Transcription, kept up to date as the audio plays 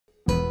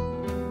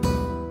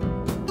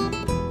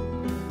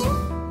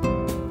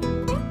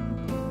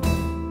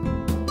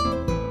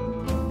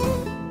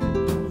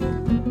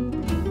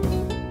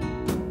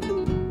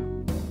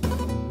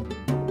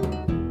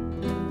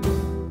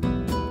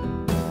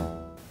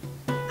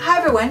Hi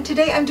everyone,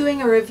 today I'm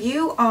doing a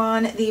review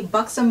on the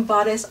Buxom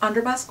Bodice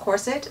Underbust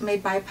corset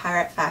made by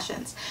Pirate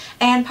Fashions.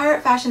 And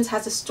Pirate Fashions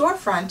has a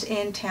storefront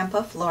in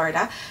Tampa,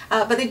 Florida,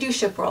 but they do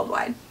ship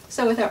worldwide.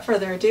 So without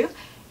further ado,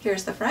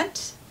 here's the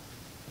front,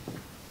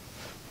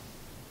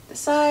 the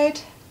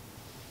side,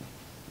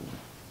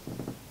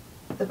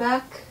 the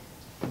back,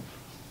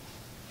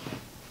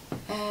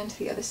 and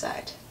the other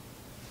side.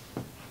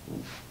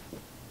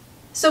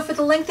 So for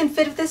the length and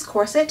fit of this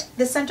corset,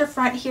 the center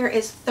front here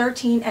is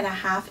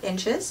 13.5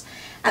 inches.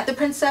 At the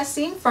princess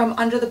seam from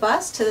under the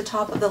bust to the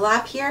top of the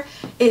lap here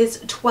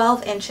is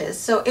 12 inches.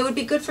 So it would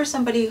be good for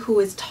somebody who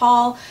is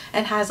tall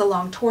and has a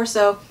long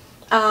torso.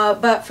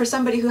 But for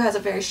somebody who has a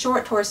very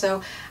short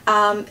torso,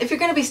 if you're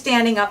going to be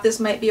standing up, this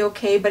might be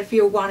okay, but if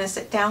you want to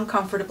sit down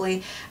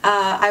comfortably,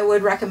 I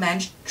would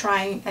recommend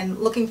trying and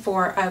looking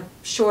for a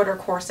shorter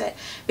corset,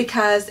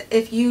 because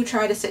if you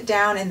try to sit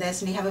down in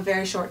this and you have a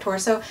very short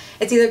torso,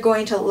 it's either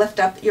going to lift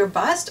up your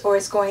bust or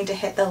it's going to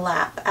hit the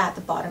lap at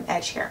the bottom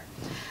edge here.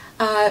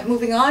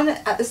 Moving on,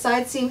 at the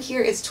side seam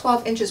here is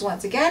 12 inches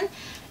once again,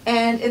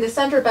 and in the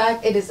center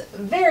back it is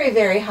very,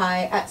 very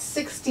high at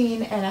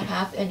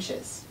 16.5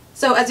 inches.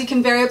 So as you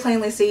can very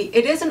plainly see,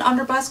 it is an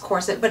underbust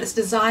corset, but it's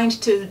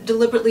designed to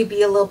deliberately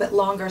be a little bit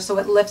longer so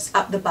it lifts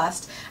up the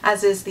bust,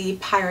 as is the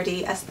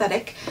piratey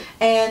aesthetic,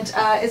 and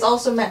is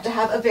also meant to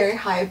have a very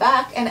high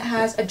back, and it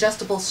has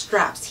adjustable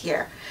straps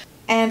here.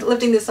 And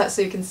lifting this up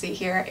so you can see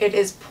here, it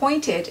is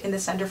pointed in the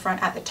center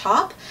front at the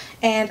top,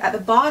 and at the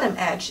bottom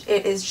edge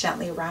it is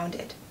gently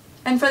rounded.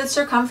 And for the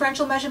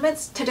circumferential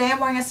measurements, today I'm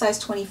wearing a size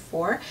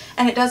 24,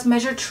 and it does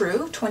measure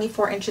true,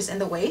 24 inches in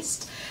the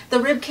waist. The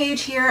rib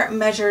cage here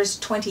measures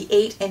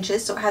 28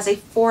 inches, so it has a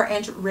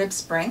 4-inch rib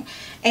spring.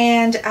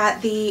 And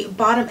at the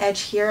bottom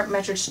edge here,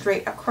 measured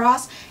straight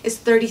across, is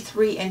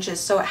 33 inches,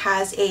 so it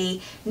has a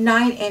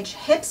 9-inch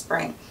hip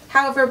spring.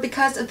 However,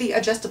 because of the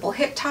adjustable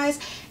hip ties,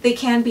 they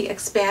can be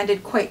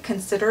expanded quite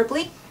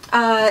considerably.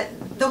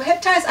 The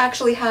hip ties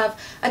actually have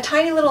a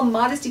tiny little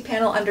Modesty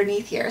panel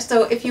underneath here,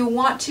 so if you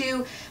want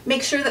to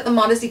make sure that the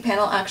Modesty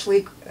panel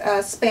actually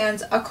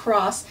spans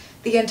across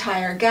the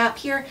entire gap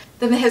here,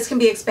 then the hips can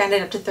be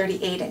expanded up to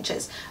 38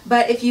 inches.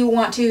 But if you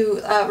want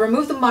to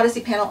remove the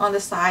Modesty panel on the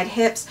side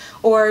hips,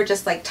 or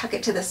just like tuck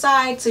it to the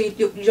side so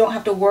you don't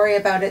have to worry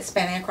about it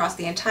spanning across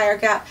the entire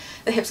gap,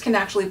 the hips can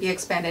actually be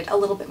expanded a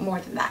little bit more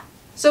than that.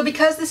 So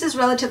because this is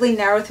relatively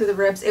narrow through the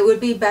ribs, it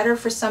would be better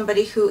for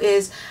somebody who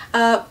is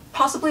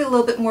possibly a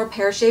little bit more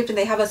pear-shaped and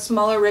they have a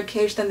smaller rib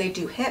cage than they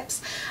do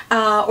hips,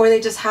 or they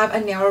just have a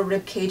narrow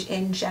rib cage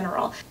in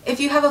general. If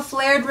you have a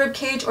flared rib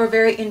cage or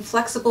very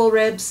inflexible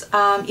ribs,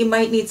 you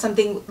might need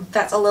something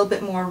that's a little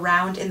bit more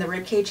round in the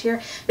rib cage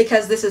here,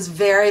 because this is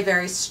very,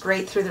 very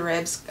straight through the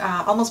ribs,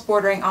 almost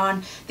bordering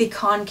on the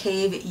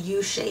concave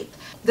U shape.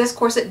 This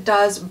corset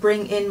does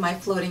bring in my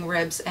floating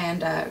ribs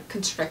and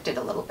constrict it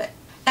a little bit.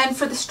 And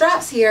for the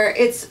straps here,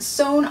 it's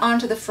sewn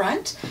onto the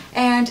front,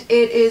 and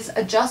it is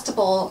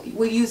adjustable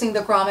using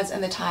the grommets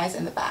and the ties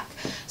in the back.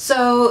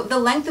 So the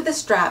length of the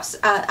straps,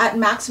 at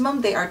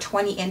maximum they are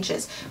 20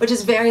 inches, which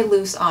is very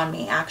loose on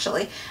me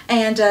actually,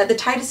 and the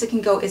tightest it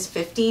can go is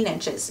 15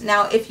 inches.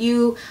 Now if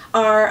you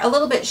are a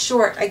little bit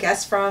short, I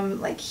guess,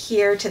 from like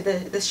here to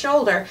the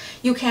shoulder,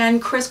 you can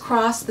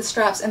crisscross the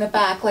straps in the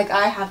back like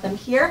I have them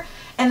here,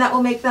 and that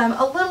will make them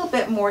a little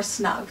bit more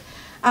snug.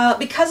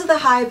 Because of the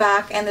high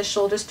back and the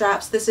shoulder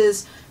straps, this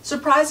is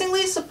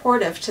surprisingly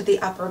supportive to the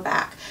upper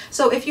back.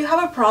 So if you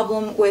have a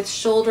problem with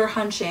shoulder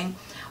hunching,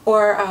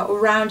 or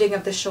rounding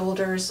of the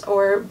shoulders,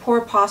 or poor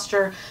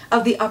posture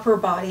of the upper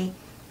body,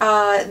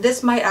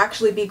 this might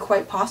actually be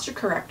quite posture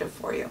corrective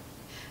for you.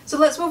 So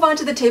let's move on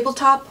to the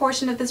tabletop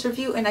portion of this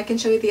review, and I can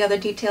show you the other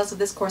details of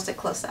this corset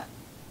close up.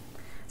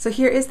 So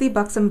here is the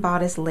Buxom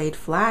Bodice laid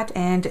flat,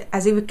 and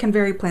as you can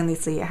very plainly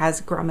see, it has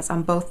grommets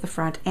on both the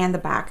front and the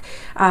back.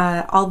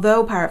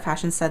 Although Pirate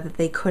Fashion said that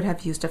they could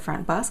have used a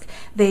front busk,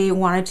 they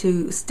wanted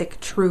to stick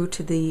true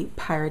to the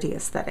piratey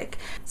aesthetic.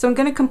 So I'm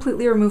going to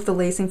completely remove the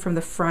lacing from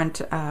the front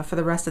for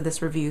the rest of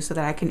this review so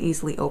that I can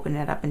easily open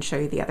it up and show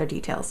you the other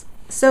details.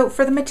 So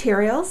for the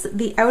materials,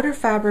 the outer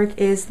fabric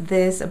is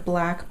this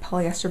black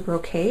polyester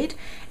brocade,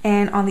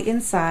 and on the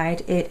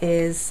inside it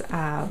is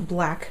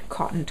black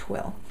cotton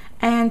twill.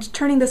 And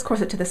turning this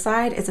corset to the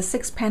side is a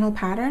 6-panel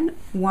pattern.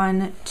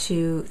 1,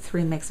 2,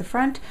 3 makes the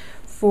front,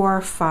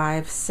 4,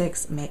 5,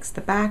 6 makes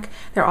the back.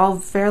 They're all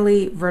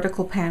fairly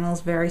vertical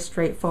panels, very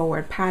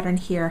straightforward pattern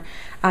here.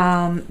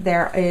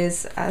 There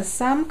is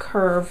some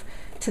curve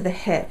to the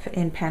hip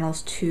in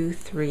panels 2,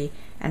 3,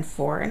 and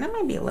 4, and there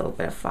might be a little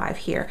bit of 5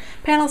 here.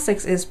 Panel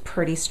 6 is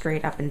pretty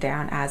straight up and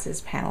down, as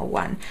is panel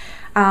 1.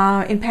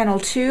 In panel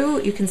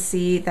 2, you can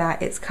see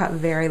that it's cut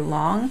very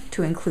long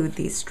to include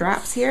these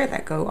straps here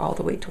that go all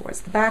the way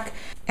towards the back.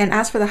 And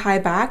as for the high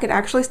back, it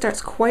actually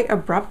starts quite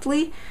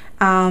abruptly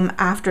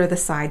after the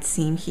side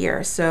seam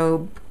here.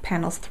 So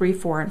panels 3,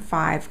 4, and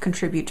 5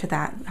 contribute to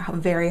that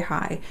very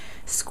high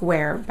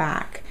square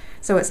back.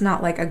 So it's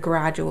not like a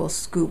gradual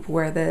scoop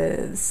where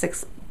the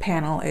 6th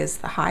panel is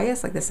the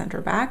highest, like the center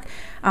back.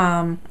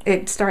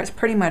 It starts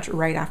pretty much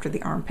right after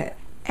the armpit.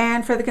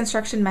 And for the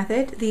construction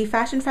method, the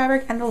fashion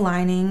fabric and the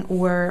lining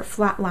were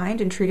flat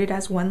lined and treated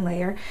as one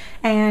layer,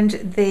 and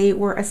they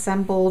were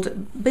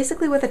assembled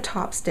basically with a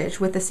top stitch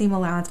with the seam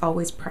allowance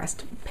always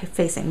pressed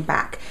facing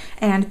back.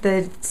 And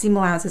the seam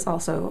allowance is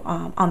also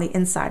on the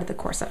inside of the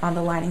corset, on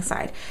the lining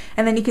side.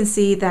 And then you can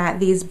see that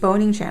these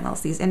boning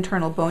channels, these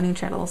internal boning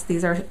channels,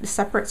 these are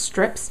separate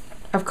strips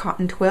of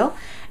cotton twill,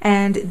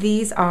 and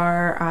these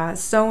are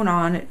sewn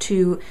on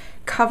to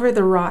cover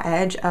the raw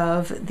edge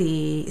of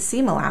the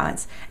seam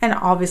allowance, and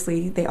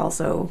obviously they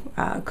also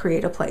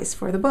create a place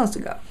for the bones to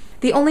go.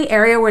 The only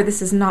area where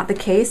this is not the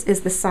case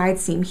is the side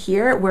seam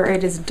here, where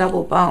it is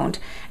double boned,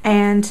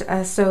 and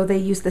so they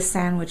use the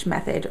sandwich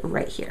method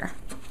right here.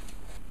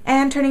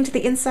 And turning to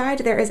the inside,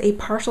 there is a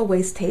partial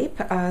waist tape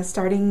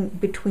starting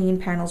between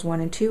panels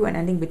 1 and 2 and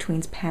ending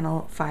between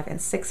panel 5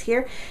 and 6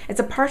 here. It's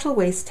a partial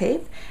waist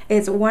tape.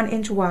 It's 1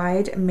 inch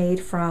wide,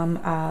 made from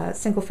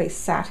single face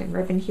satin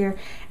ribbon here,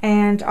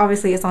 and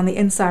obviously it's on the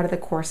inside of the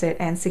corset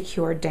and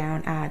secured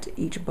down at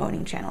each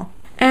boning channel.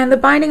 And the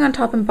binding on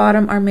top and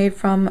bottom are made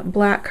from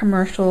black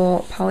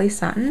commercial poly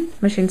satin,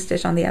 machine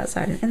stitched on the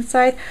outside and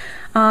inside.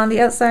 On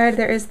the outside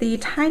there is the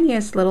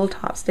tiniest little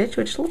top stitch,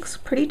 which looks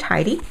pretty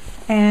tidy,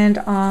 and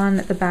on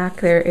the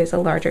back there is a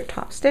larger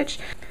top stitch.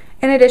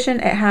 In addition,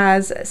 it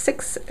has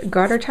 6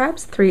 garter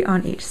tabs, 3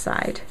 on each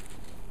side.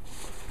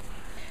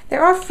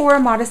 There are 4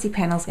 modesty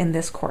panels in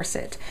this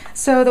corset.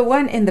 So the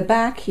one in the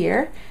back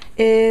here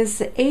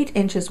is 8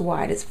 inches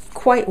wide. It's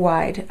quite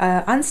wide,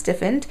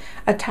 unstiffened,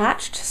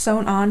 attached,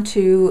 sewn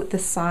onto the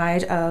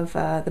side of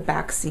the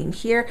back seam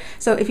here.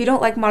 So if you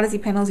don't like modesty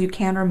panels, you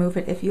can remove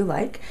it if you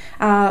like,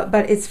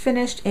 but it's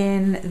finished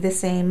in the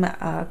same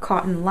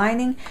cotton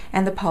lining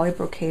and the poly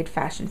brocade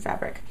fashion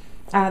fabric.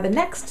 The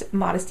next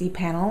modesty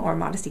panel or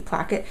modesty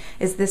placket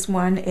is this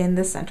one in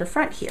the center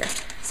front here.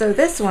 So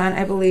this one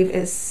I believe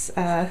is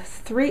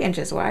 3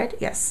 inches wide,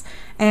 yes,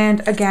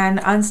 and again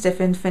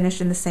unstiffened, finished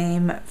in the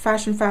same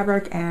fashion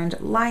fabric and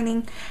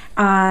lining,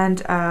 and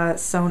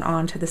sewn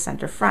onto the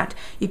center front.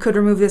 You could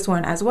remove this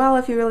one as well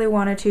if you really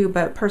wanted to,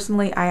 but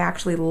personally I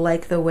actually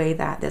like the way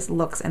that this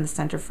looks in the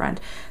center front,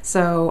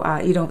 so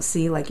you don't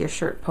see like your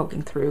shirt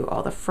poking through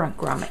all the front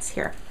grommets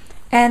here.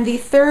 And the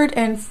third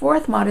and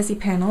fourth modesty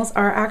panels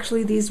are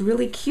actually these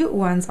really cute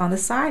ones on the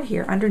side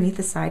here, underneath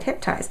the side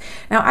hip ties.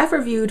 Now, I've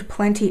reviewed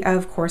plenty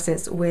of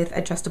corsets with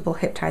adjustable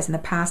hip ties in the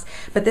past,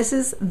 but this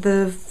is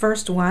the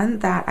first one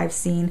that I've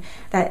seen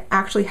that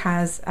actually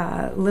has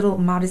little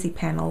modesty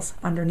panels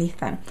underneath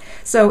them.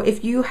 So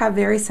if you have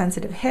very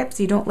sensitive hips,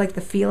 you don't like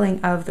the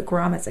feeling of the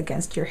grommets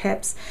against your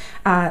hips,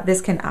 this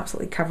can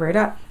absolutely cover it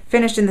up.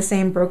 Finished in the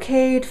same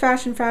brocade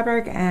fashion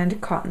fabric and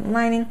cotton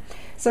lining.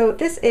 So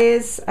this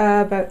is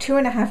about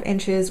 2.5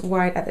 inches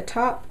wide at the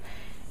top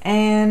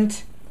and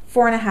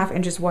 4.5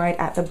 inches wide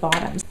at the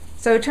bottom.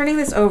 So turning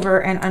this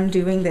over and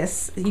undoing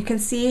this, you can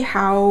see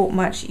how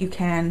much you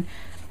can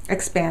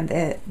expand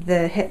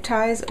the hip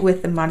ties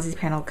with the modesty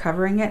panel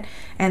covering it,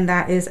 and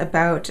that is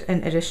about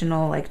an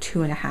additional like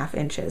 2.5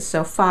 inches,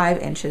 so 5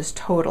 inches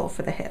total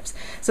for the hips.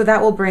 So that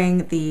will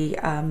bring the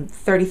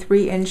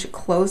 33-inch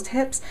closed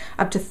hips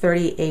up to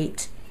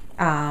 38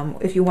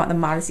 if you want the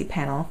modesty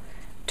panel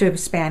to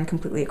span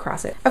completely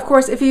across it. Of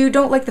course, if you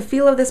don't like the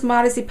feel of this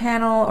modesty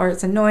panel or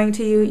it's annoying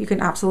to you, you can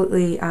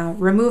absolutely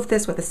remove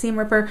this with a seam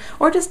ripper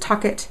or just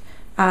tuck it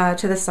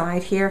to the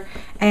side here,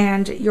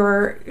 and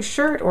your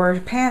shirt or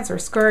pants or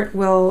skirt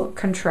will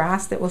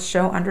contrast. It will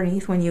show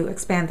underneath when you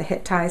expand the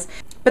hip ties,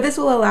 but this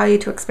will allow you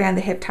to expand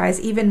the hip ties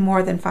even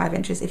more than 5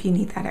 inches if you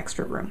need that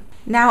extra room.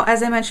 Now,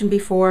 as I mentioned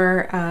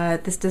before,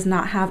 this does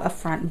not have a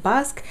front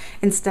busk.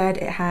 Instead,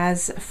 it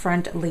has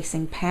front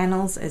lacing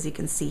panels, as you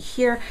can see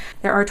here.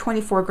 There are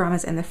 24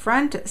 grommets in the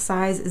front,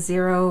 size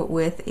 0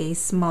 with a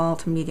small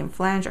to medium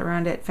flange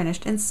around it,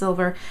 finished in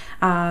silver.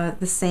 The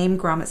same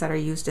grommets that are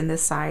used in the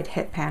side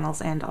hip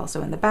panels and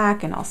also in the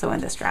back and also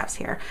in the straps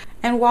here.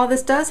 And while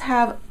this does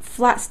have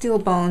flat steel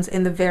bones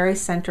in the very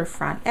center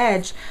front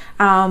edge,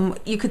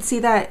 you could see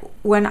that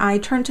when I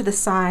turned to the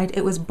side,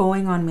 it was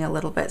bowing on me a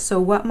little bit. So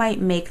what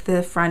might make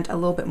the front a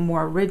little bit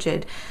more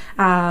rigid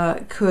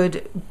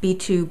could be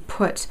to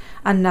put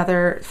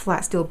another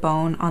flat steel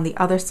bone on the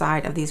other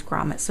side of these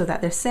grommets so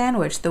that they're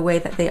sandwiched the way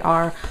that they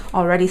are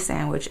already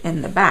sandwiched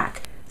in the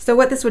back. So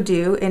what this would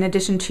do, in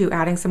addition to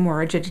adding some more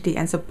rigidity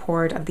and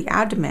support of the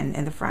abdomen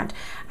in the front,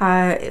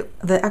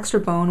 the extra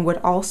bone would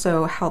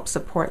also help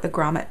support the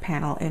grommet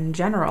panel in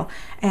general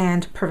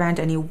and prevent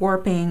any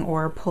warping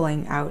or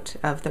pulling out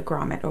of the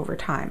grommet over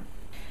time.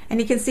 And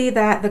you can see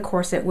that the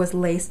corset was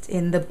laced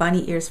in the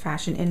bunny ears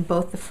fashion in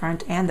both the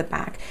front and the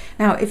back.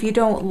 Now, if you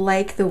don't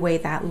like the way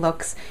that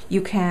looks,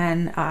 you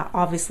can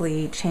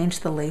obviously change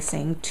the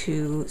lacing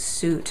to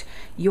suit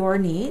your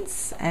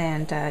needs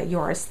and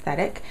your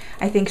aesthetic.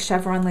 I think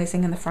chevron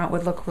lacing in the front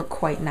would look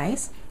quite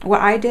nice.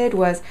 What I did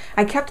was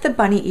I kept the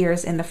bunny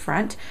ears in the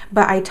front,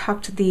 but I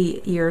tucked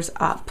the ears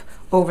up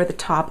over the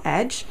top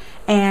edge,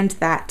 and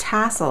that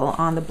tassel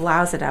on the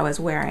blouse that I was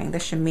wearing, the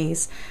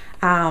chemise,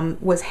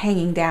 was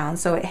hanging down,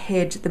 so it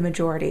hid the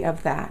majority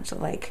of that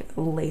like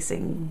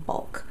lacing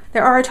bulk.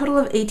 There are a total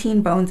of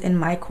 18 bones in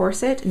my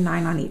corset,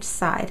 9 on each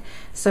side.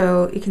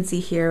 So you can see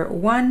here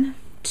 1,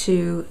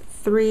 2,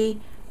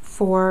 3,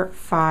 4,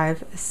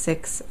 5,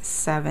 6,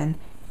 7,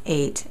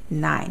 8,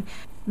 9.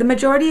 The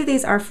majority of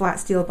these are flat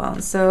steel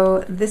bones.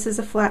 So this is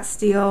a flat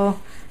steel,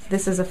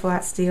 this is a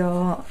flat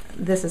steel,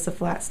 this is a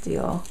flat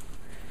steel,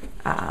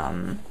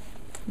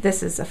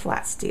 this is a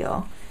flat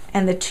steel,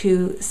 and the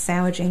two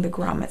sandwiching the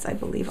grommets, I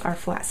believe, are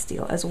flat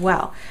steel as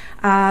well.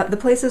 The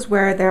places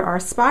where there are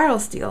spiral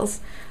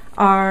steels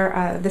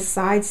are the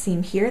side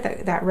seam here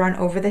that run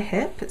over the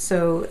hip.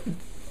 So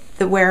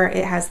where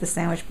it has the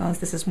sandwich bones,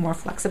 this is more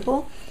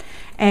flexible.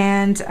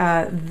 And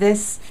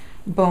this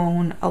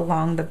bone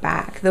along the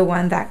back, the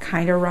one that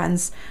kind of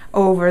runs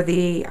over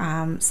the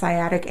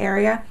sciatic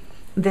area,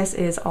 this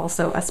is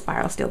also a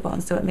spiral steel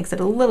bone, so it makes it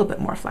a little bit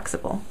more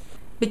flexible.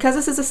 Because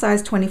this is a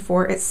size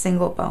 24, it's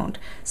single boned.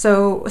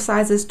 So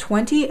sizes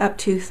 20 up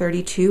to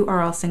 32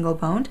 are all single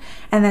boned,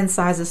 and then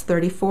sizes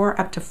 34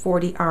 up to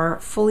 40 are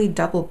fully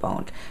double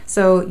boned.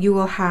 So you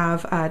will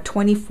have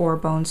 24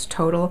 bones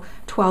total,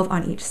 12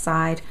 on each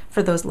side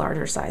for those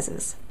larger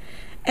sizes.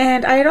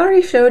 And I had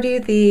already showed you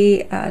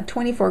the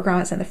 24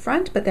 grommets in the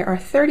front, but there are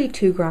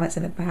 32 grommets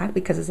in the back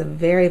because it's a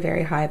very,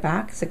 very high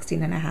back,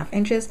 16.5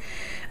 inches.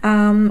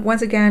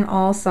 Once again,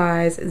 all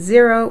size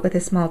 0 with a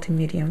small to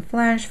medium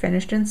flange,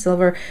 finished in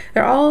silver.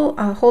 They're all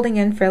holding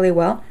in fairly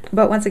well,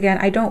 but once again,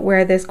 I don't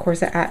wear this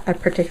corset at a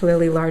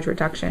particularly large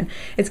reduction.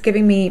 It's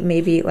giving me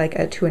maybe like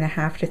a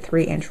 2.5 to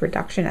 3 inch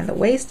reduction at the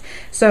waist.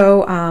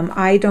 So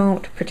I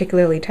don't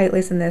particularly tight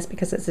lace in this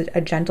because it's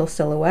a gentle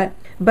silhouette,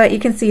 but you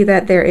can see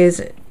that there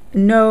is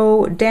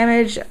no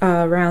damage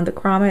around the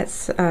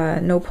grommets,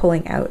 no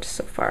pulling out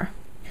so far.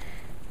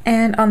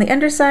 And on the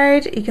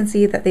underside, you can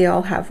see that they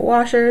all have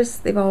washers.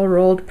 They've all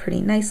rolled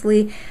pretty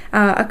nicely.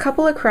 A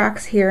couple of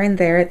cracks here and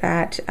there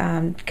that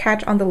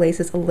catch on the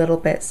laces a little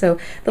bit. So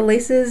the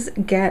laces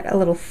get a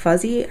little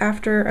fuzzy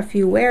after a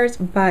few wears,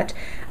 but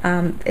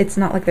it's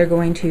not like they're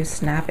going to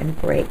snap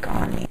and break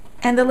on me.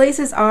 And the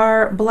laces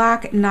are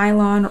black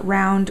nylon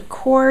round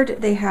cord.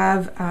 They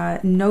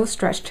have no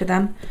stretch to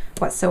them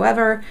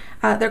whatsoever.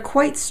 They're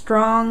quite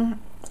strong.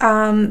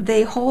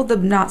 They hold the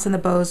knots and the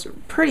bows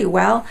pretty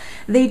well.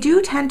 They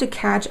do tend to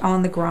catch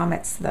on the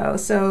grommets though,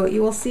 so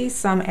you will see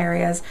some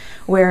areas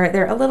where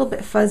they're a little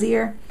bit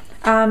fuzzier.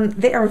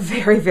 They are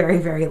very, very,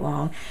 very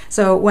long.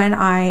 So when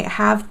I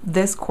have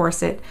this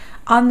corset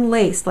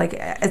unlaced, like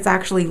it's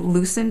actually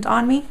loosened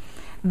on me,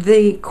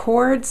 the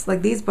cords,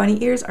 like these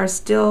bunny ears, are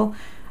still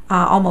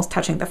almost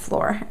touching the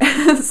floor.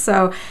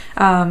 So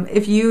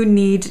if you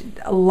need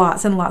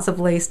lots and lots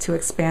of lace to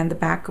expand the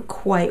back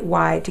quite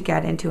wide to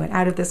get into and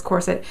out of this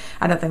corset,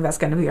 I don't think that's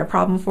going to be a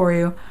problem for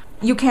you.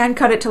 You can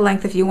cut it to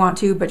length if you want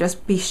to, but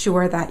just be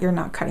sure that you're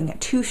not cutting it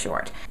too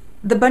short.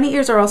 The bunny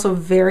ears are also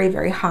very,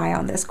 very high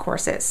on this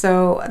corset,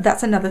 so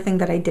that's another thing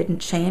that I didn't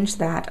change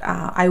that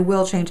I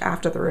will change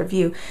after the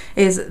review,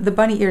 is the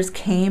bunny ears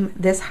came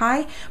this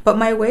high, but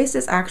my waist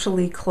is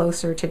actually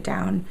closer to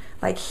down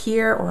like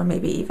here or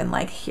maybe even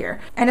like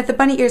here. And if the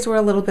bunny ears were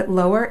a little bit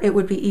lower, it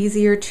would be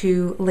easier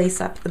to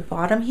lace up the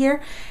bottom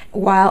here,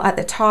 while at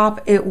the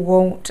top it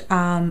won't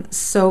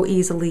so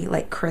easily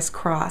like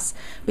crisscross,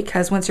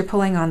 because once you're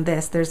pulling on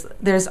this,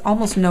 there's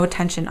almost no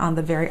tension on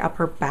the very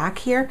upper back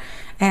here,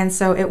 and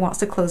so it wants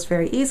to close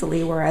very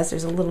easily, whereas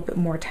there's a little bit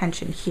more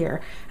tension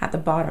here at the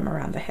bottom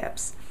around the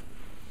hips.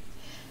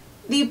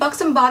 The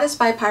Buxom Bodice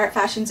by Pirate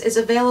Fashions is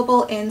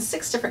available in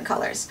 6 different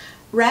colors: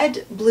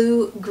 red,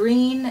 blue,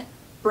 green,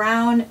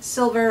 brown,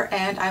 silver,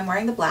 and I'm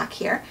wearing the black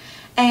here.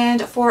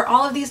 And for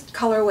all of these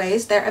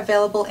colorways, they're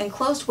available in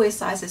closed waist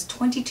sizes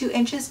 22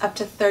 inches up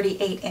to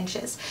 38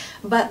 inches.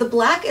 But the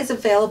black is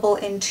available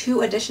in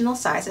 2 additional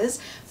sizes,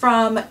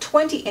 from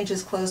 20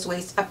 inches closed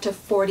waist up to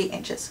 40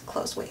 inches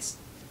closed waist.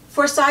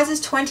 For sizes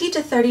 20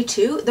 to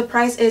 32, the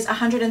price is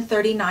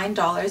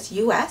 $139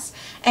 US,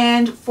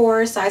 and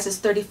for sizes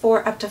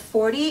 34 up to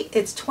 40,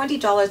 it's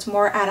 $20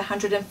 more at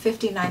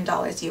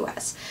 $159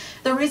 US.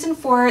 The reason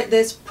for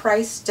this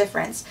price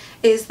difference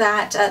is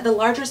that the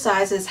larger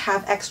sizes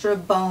have extra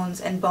bones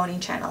and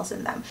boning channels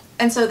in them.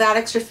 And so that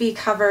extra fee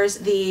covers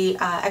the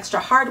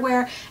extra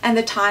hardware and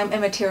the time and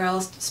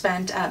materials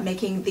spent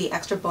making the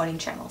extra boning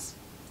channels.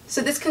 So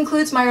this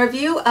concludes my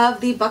review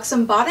of the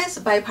Buxom Bodice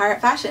by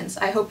Pirate Fashions.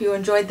 I hope you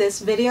enjoyed this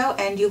video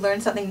and you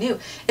learned something new.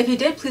 If you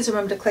did, please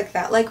remember to click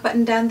that like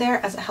button down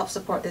there, as it helps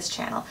support this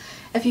channel.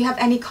 If you have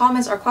any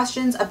comments or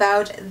questions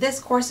about this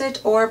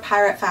corset or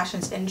Pirate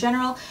Fashions in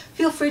general,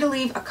 feel free to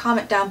leave a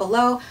comment down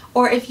below,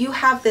 or if you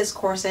have this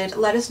corset,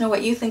 let us know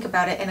what you think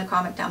about it in a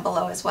comment down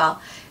below as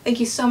well. Thank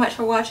you so much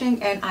for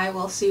watching, and I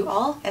will see you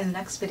all in the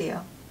next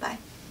video.